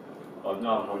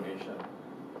Navajo Nation.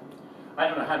 I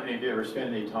don't know how many of you ever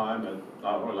spent any time in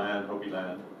Navajo land, Hopi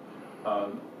land.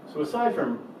 So aside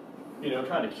from,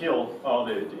 trying to kill all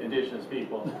the indigenous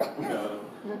people,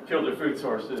 kill their food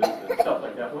sources and stuff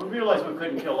like that, when we realized we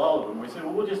couldn't kill all of them, we said,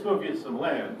 well, we'll just go get some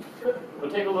land.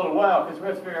 It'll take a little while because we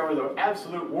have to figure out where the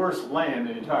absolute worst land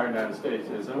in the entire United States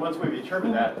is. And once we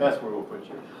determine that, that's where we'll put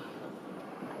you.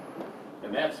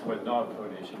 And that's what Navajo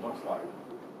Nation looks like.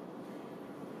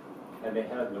 And they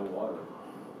have no water.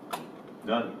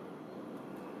 None.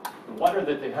 The water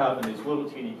that they have in these little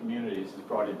teeny communities is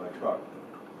brought in by truck.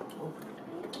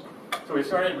 So we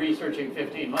started researching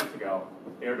 15 months ago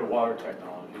air-to-water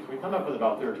technologies. We come up with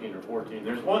about 13 or 14.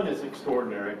 There's one that's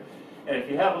extraordinary. And if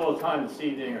you have a little time this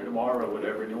evening or tomorrow or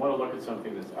whatever, and you want to look at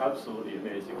something that's absolutely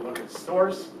amazing, look at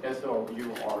Source,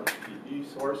 S-O-U-R-C-E,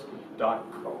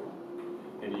 source.co.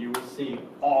 And you will see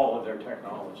all of their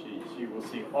technologies. You will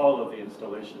see all of the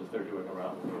installations they're doing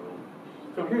around the world.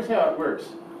 So here's how it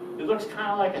works. It looks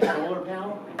kind of like a solar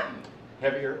panel,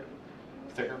 heavier,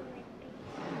 thicker.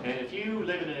 And if you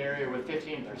live in an area with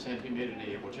 15%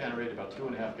 humidity, it will generate about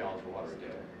 2.5 gallons of water a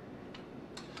day.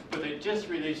 But they just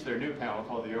released their new panel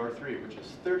called the R3, which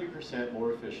is 30%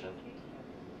 more efficient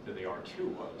than the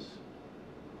R2 was.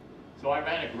 So I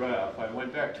ran a graph. I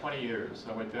went back 20 years.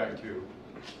 I went back to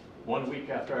 1 week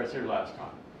after I was here last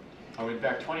time. I went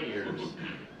back 20 years,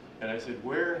 and I said,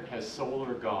 where has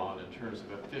solar gone in terms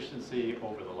of efficiency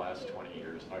over the last 20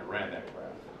 years? And I ran that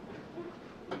graph.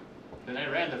 Then I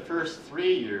ran the first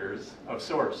 3 years of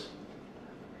Source.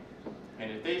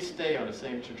 And if they stay on the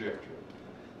same trajectory,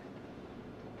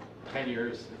 10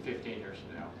 years, 15 years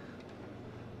from now,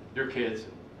 your kids,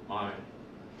 mine,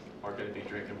 are going to be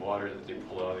drinking water that they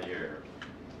pull out of the air.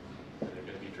 And they're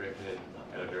going to be drinking it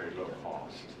at a very low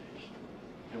cost.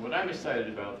 And what I'm excited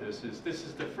about this is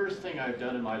the first thing I've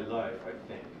done in my life, I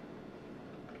think,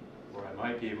 where I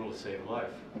might be able to save a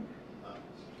life.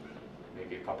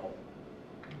 Maybe a couple.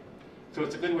 So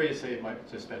it's a good way to spend my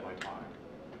time.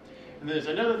 And there's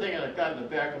another thing that I've got in the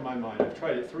back of my mind. I've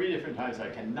tried it 3 different times. I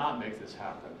cannot make this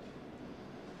happen.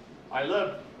 I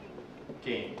love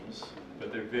games, but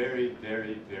they're very,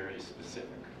 very, very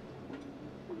specific.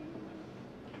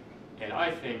 And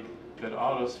I think that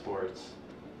auto sports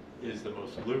is the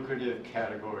most lucrative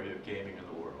category of gaming in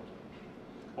the world.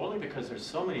 Only because there's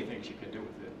so many things you can do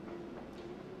with it.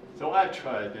 So I've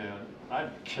tried, man.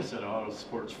 I'm kissing auto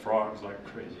sports frogs like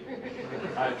crazy.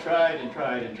 I've tried and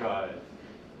tried and tried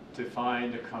to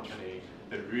find a company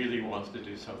that really wants to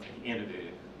do something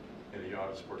innovative in the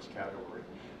auto sports category.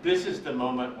 This is the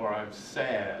moment where I'm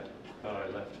sad that I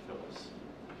left Phyllis.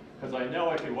 Because I know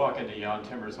I could walk into Jan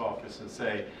Timmer's office and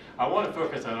say, I want to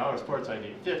focus on auto sports, I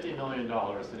need $50 million.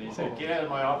 And he said, get out of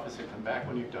my office and come back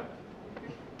when you've done it.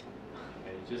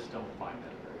 And you just don't find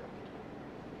that very often.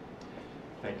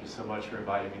 Thank you so much for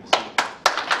inviting me this evening.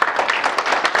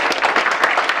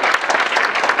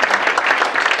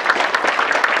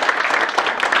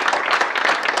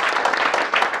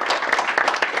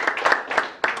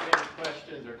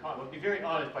 Questions or comments? I'll be very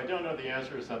honest, if I don't know the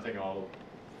answer to something, I'll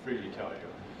freely tell you.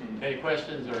 Any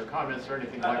questions or comments or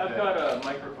anything like that? I've got a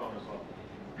microphone as well.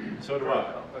 So do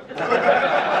I.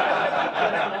 I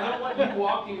don't want you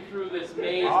walking through this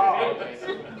maze. Oh, okay.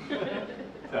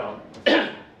 So,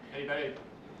 Anybody?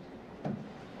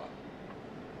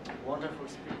 Wonderful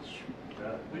speech.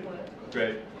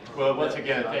 Great. Well, once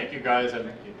again, thank you guys,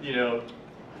 and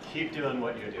keep doing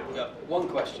what you do. Yeah, one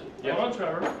question. Yeah. Come on,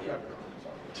 Trevor.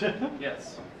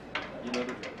 Yes. You know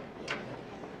the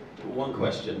drill. One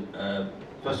question.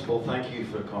 First of all, thank you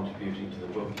for contributing to the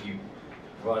book. You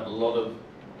provide a lot of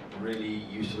really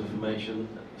useful information,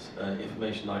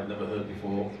 information I've never heard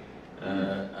before,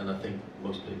 and I think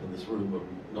most people in this room have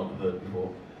not heard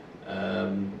before.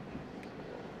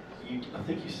 I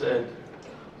think you said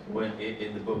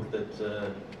in the book that,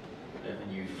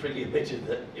 and you freely admitted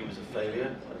that it was a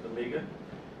failure at Amiga.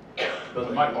 But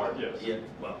On my part, yes. Yeah,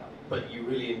 well, but you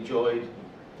really enjoyed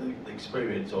the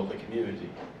experience of the community.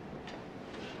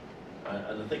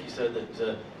 And I think you said that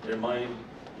it reminded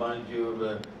you of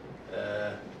a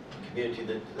community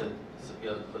that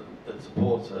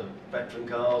supports veteran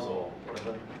cars or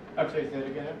whatever. I'm sorry, say it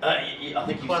again? I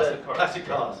think you Classic said cars. classic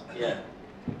cars. Yeah.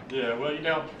 Yeah,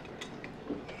 well,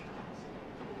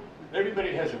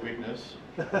 everybody has a weakness.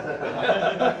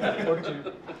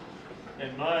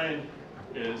 And mine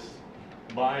is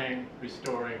buying,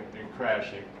 restoring, and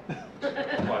crashing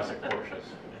classic Porsches.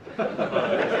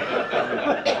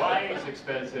 Buying is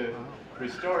expensive,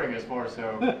 restoring is more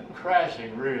so,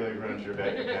 crashing really runs your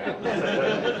bank account.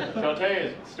 So I'll tell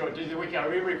you, are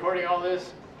we recording all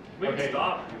this? We can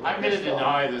stop. I'm going to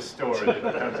deny this story if it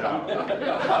comes out.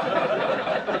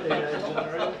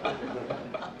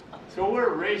 So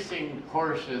we're racing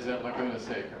Porsches at Laguna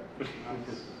Seca.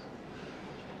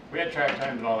 We had track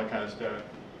times and all that kind of stuff.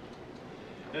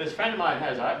 And this friend of mine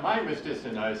mine was just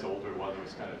a nice older one that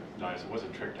was kind of nice. It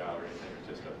wasn't tricked out or anything, it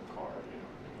was just a car,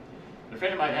 And a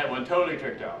friend of mine had one totally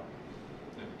tricked out,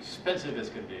 expensive as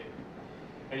could be.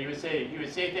 And he would say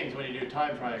things when you do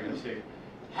time trial, and say,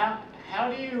 how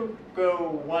do you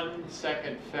go 1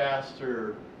 second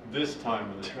faster this time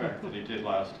on the track than you did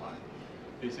last time?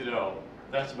 He said, oh,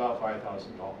 that's about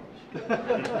 $5,000.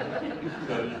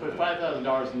 So you put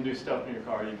 $5,000 in new stuff in your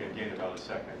car, you can gain about a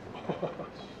second.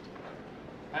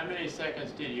 How many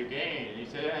seconds did you gain? He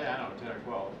said, I don't know, 10 or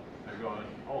 12. I'm going,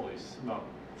 holy smoke.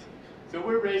 So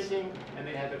we're racing, and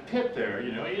they had the pit there.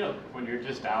 When you're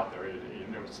just out there, you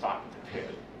never stop at the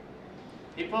pit.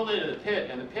 He pulled into the pit,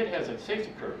 and the pit has a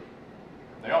safety curb.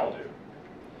 They all do.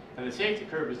 And the safety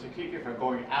curb is to keep you from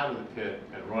going out of the pit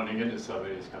and running into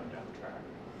somebody who's coming down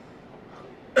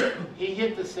the track. He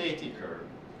hit the safety curb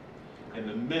in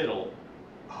the middle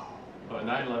of a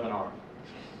 911R.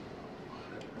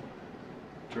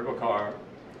 Turbo car,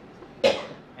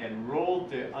 and rolled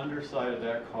the underside of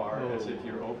that car as if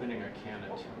you're opening a can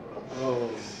of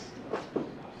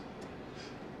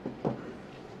tuna.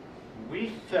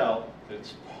 We felt that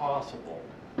it's possible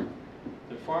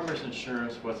that Farmers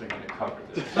Insurance wasn't going to cover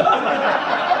this.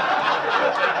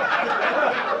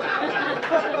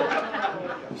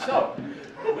 So,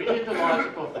 we did the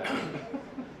logical thing.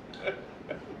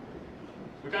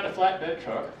 We got a flatbed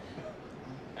truck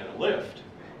and a lift.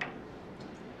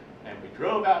 And we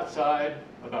drove outside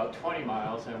about 20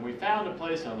 miles, and we found a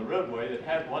place on the roadway that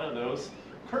had one of those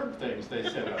curb things they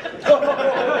set up.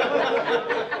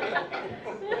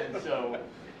 And so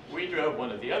we drove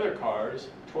one of the other cars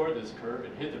toward this curb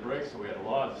and hit the brakes, so we had a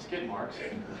lot of skid marks,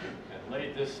 and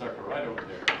laid this sucker right over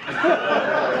there.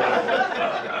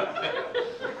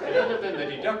 And other than the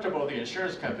deductible, the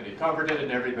insurance company covered it,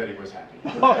 and everybody was happy.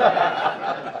 So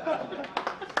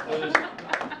there's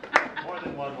more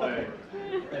than one way.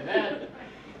 And then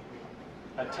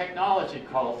a technology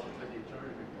cult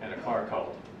and a car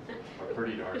cult are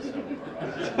pretty darn similar.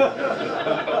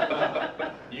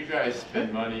 You guys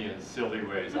spend money in silly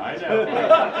ways. I know.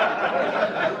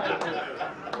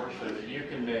 So that you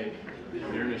can make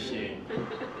your machine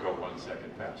go 1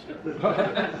 second faster.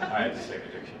 I had the same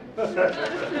addiction.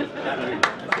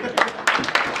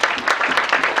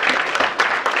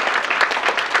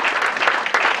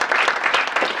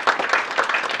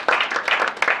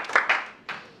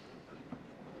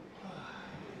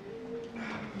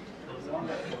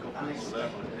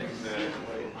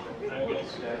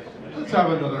 Let's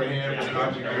have another hand for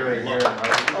Dr. Garry Hare.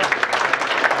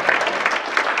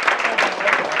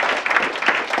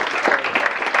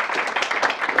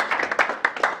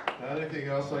 Anything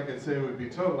else I could say would be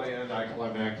totally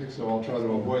anticlimactic, so I'll try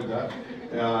to avoid that.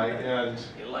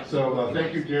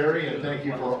 Thank you, Garry, and thank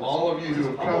you for all of you who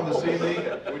have come this evening.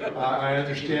 I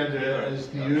understand it is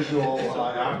the usual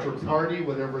after party,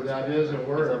 whatever that is and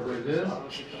wherever it is.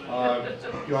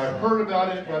 I've heard about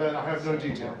it, but I have no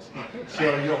details.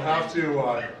 So you'll have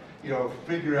to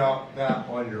figure out that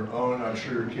on your own. I'm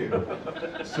sure you're capable.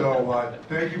 So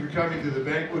thank you for coming to the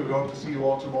banquet. We hope to see you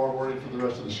all tomorrow morning for the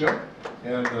rest of the show.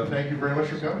 And thank you very much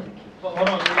for coming. But hold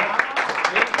on, we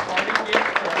have a party gift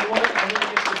for everyone.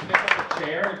 Everyone gets to pick up a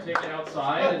chair and take it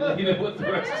outside and leave it with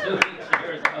the rest of the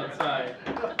chairs outside.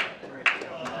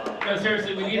 No,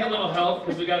 seriously, we need a little help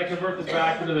because we got to convert this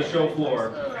back into the show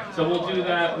floor. So we'll do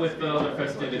that with the other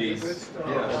festivities.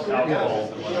 Yes.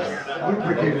 Alcohols and whatnot.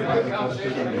 Lubricated by the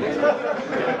festivities.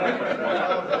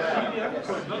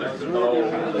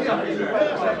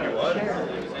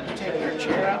 Take your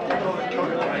chair out.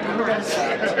 We're gonna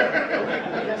sit.